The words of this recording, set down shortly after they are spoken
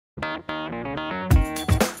Adam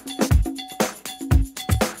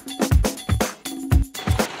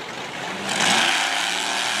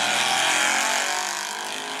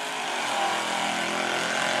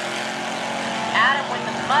with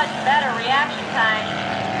a much better reaction time.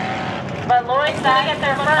 But Lloyd's gonna get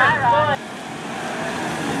there first.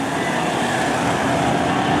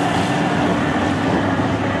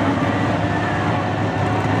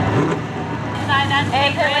 Inside that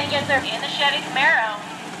state Lloyd gets there in the Chevy Camaro.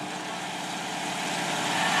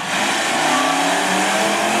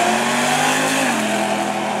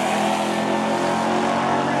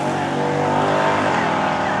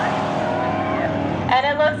 And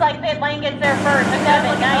it looks like pit lane gets there first. The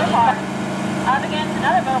 790 up against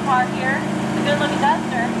another Mopar here. A good looking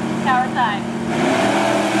Duster, tower side.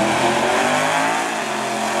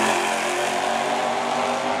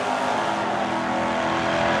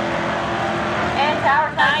 And tower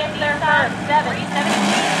side gets there first. 770.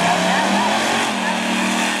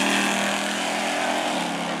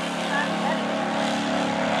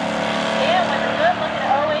 Dan with a good looking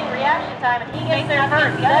 08 reaction time, and he gets there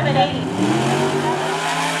first. 780.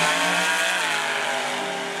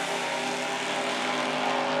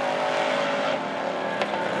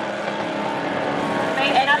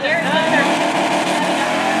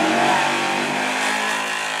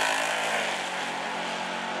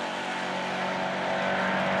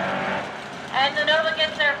 And the Nova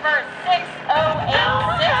gets there first, 608,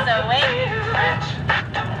 608.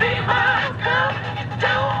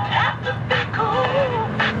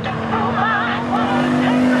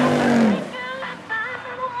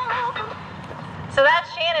 So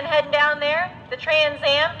that's Shannon heading down there. The Trans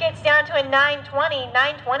Am gets down to a 920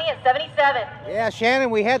 at 77. Yeah,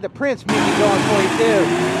 Shannon, we had the Prince music going for you too.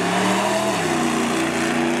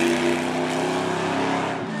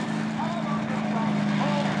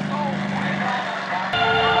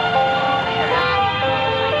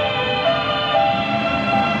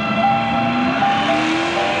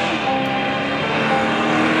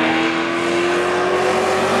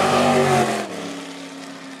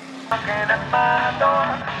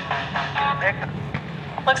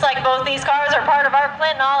 Looks like both these cars are part of our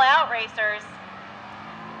Clinton All Out racers.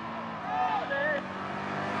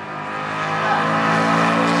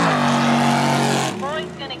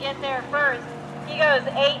 Boyd's gonna get there first. He goes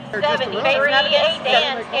 870, facing up against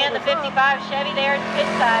Stan's and the 55 Chevy there at the pit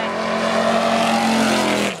side.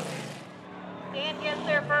 Stan gets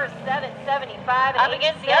there first, 775. Up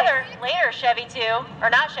against the other later Chevy 2, or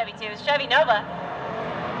not Chevy 2, Chevy Nova.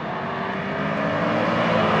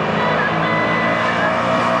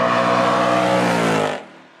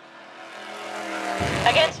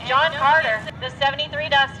 Against John Carter, the 73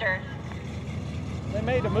 Duster. They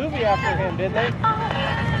made a movie after him, didn't they?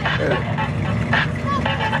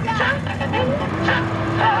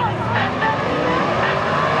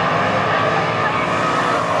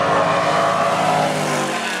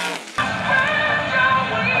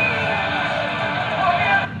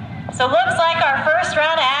 So looks like our first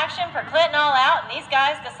round of action for Clinton All Out, and these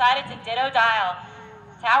guys decided to ditto dial.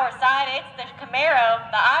 Tower side, it's the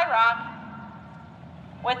Camaro, the IROC,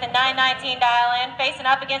 with the 919 dial in, facing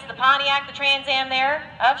up against the Pontiac, the Trans Am there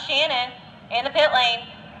of Shannon in the pit lane.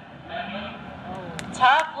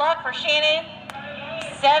 Tough luck for Shannon.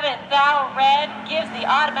 7th thou red gives the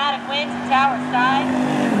automatic win to Tower side.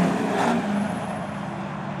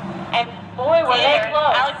 And boy, were they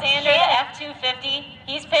close. Alexander, the F250,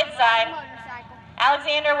 he's pit side.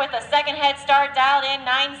 Alexander with a second head start dialed in,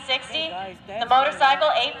 960. The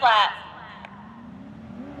motorcycle, 8 flat.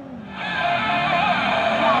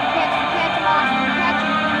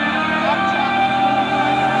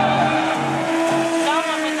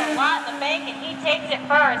 Someone with a lot in the bank, and he takes it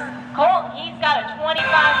first. Colt, he's got a 25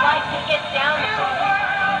 light. He gets down.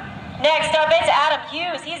 Next up, it's Adam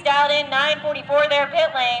Hughes. He's dialed in 944 there,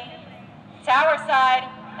 pit lane. Tower side,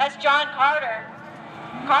 that's John Carter.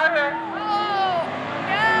 Carter. Oh,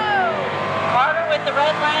 no! Carter with the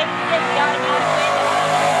red light. He gets the automatic win.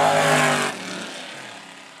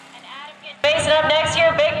 And Adam gets facing up next year.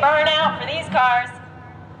 Big burnout for these cars.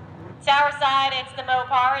 Tower side, it's the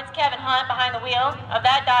Mopar. It's Kevin Hunt behind the wheel of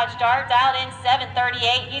that Dodge Dart, dialed in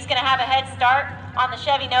 738. He's going to have a head start on the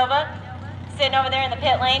Chevy Nova, sitting over there in the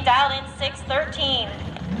pit lane, dialed in 613.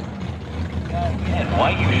 And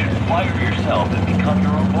why you should fire yourself and become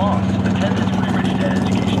your own boss. Attend this Free Rich Dad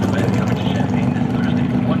education event coming to Champaign this Thursday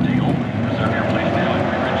for 1 day only. Reserve your place now at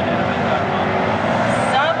freerichDadEvent.com.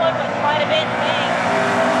 Someone with quite a bit to think.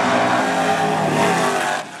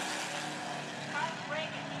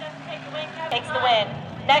 Takes the win.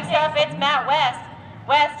 Next up, it's Matt West.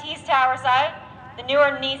 West, he's tower side. The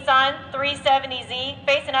newer Nissan 370Z,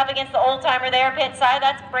 facing up against the old timer there, pit side.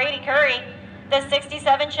 That's Brady Curry, the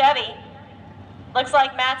 67 Chevy. Looks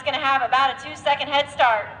like Matt's going to have about a 2-second head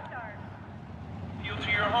start. To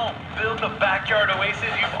your home. Build the backyard oasis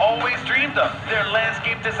you've always dreamed of. Their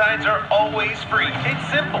landscape designs are always free. It's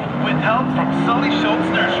simple, with help from Sully Schultz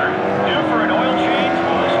Nursery. Due for an oil change?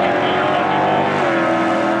 Well, this could be your lucky day.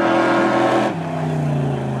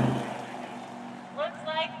 Looks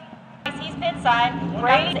like he's pit side.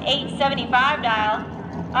 Brady's 875 dial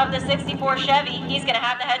of the 64 Chevy. He's going to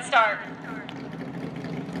have the head start.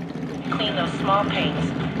 Clean those small paints.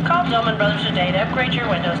 Call Dillman Brothers today to upgrade your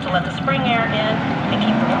windows to let the spring air in and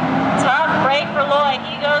keep them warm. Tough break for Lloyd.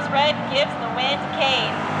 He goes red, gives the win to Cade.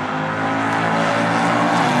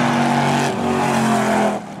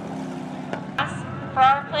 For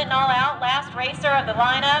our Clinton all out, last racer of the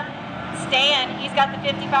lineup, Stan. He's got the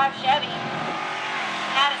 55 Chevy.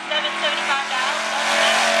 Had a 775 dial.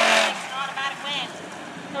 An automatic win.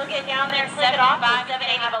 He'll get down there, clip it off. 780.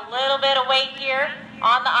 Have a little bit of weight here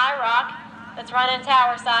on the IROC. That's running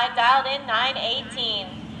tower side, dialed in 918.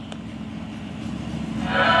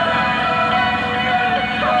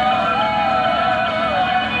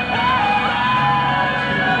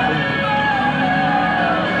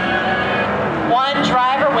 One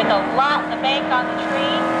driver with a lot in the bank on the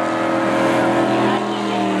tree.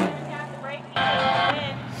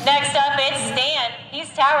 Next up, it's Stan. He's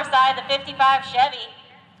tower side, the 55 Chevy.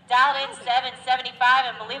 Dialed in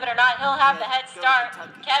 775, and believe it or not, he'll have the head start.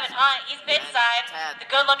 Kevin Hunt, he's pit side. The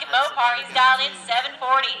good-looking Mopar, he's dialed in 740.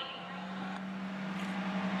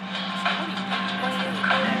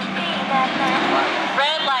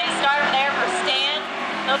 Red light starting there for Stan.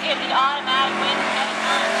 He'll give the automatic win to Kevin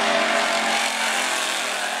Hunt.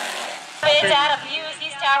 It's Adam Hughes,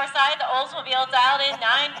 he's tower side. The Oldsmobile dialed in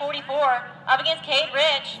 944. Up against Cade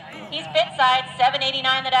Rich. He's pit side,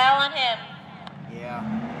 789 the dial on him. Yeah.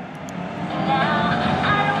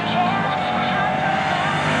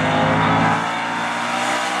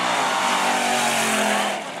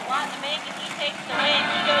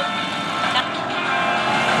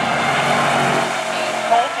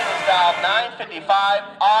 Colton is dialed 955,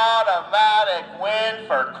 automatic win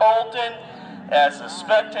for Colton as the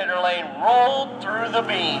spectator lane rolled through the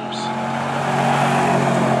beams.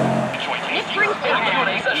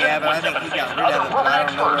 Yeah, but I think he got rid of it, but I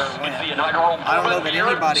don't know where it went. I don't know that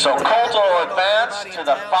anybody... So Colton will advance to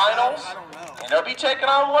the finals, and he'll be taking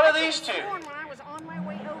on one of these two.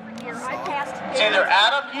 It's either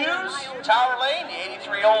Adam Hughes, Tower Lane, the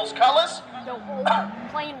 83 Olds Cullis, the old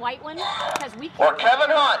plain white one, because we or Kevin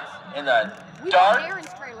Hunt in the dark Aaron's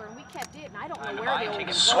trailer and we kept it, and I don't know where the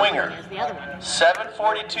old Swinger. is, the other one.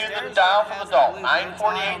 742 the dial for the Dalton,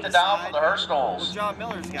 948 the dial for the Hurst Olds.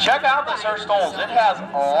 Check out this Hurst Olds. It has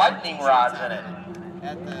lightning rods in it.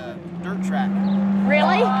 At the dirt track.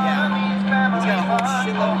 Really? Yeah. He's got a whole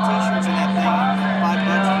shitload of t-shirts in that thing. $5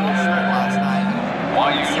 for a shirt last night.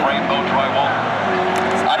 Why use rainbow drywall?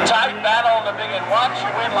 A tight battle in the big and watch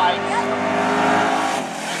your win lights.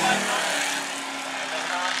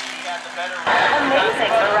 Amazing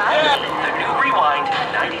variety. The new Rewind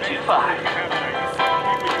 92.5.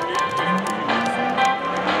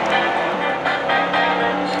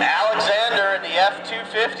 Alexander in the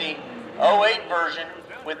F250 08 version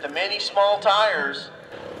with the mini small tires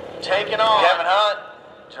taking on Kevin Hunt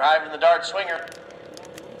driving the Dart Swinger.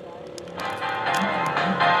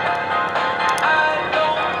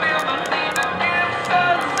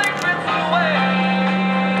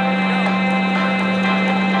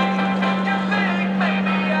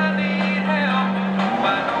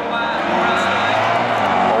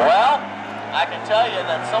 Tell you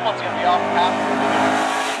that someone's going to be off half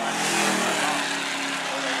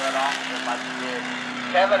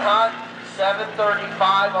Kevin Hunt,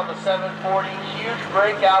 735 on the 740. Huge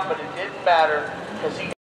breakout, but it didn't matter because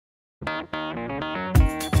he